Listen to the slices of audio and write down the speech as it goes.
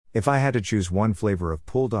If I had to choose one flavor of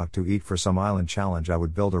Buldak to eat for some island challenge, I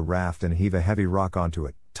would build a raft and heave a heavy rock onto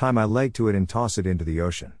it, tie my leg to it and toss it into the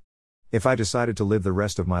ocean. If I decided to live the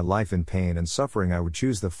rest of my life in pain and suffering, I would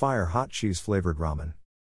choose the fire-hot cheese-flavored ramen.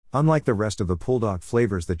 Unlike the rest of the Buldak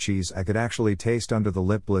flavors, the cheese I could actually taste under the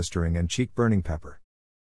lip blistering and cheek-burning pepper.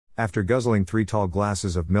 After guzzling 3 tall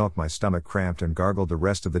glasses of milk, my stomach cramped and gargled the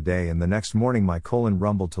rest of the day, and the next morning my colon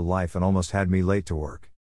rumbled to life and almost had me late to work.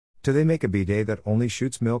 Do they make a bidet that only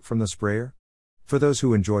shoots milk from the sprayer? For those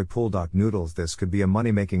who enjoy Buldak noodles, this could be a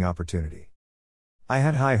money-making opportunity. I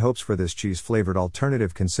had high hopes for this cheese-flavored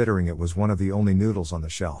alternative, considering it was one of the only noodles on the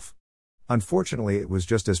shelf. Unfortunately, it was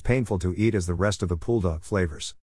just as painful to eat as the rest of the Buldak flavors.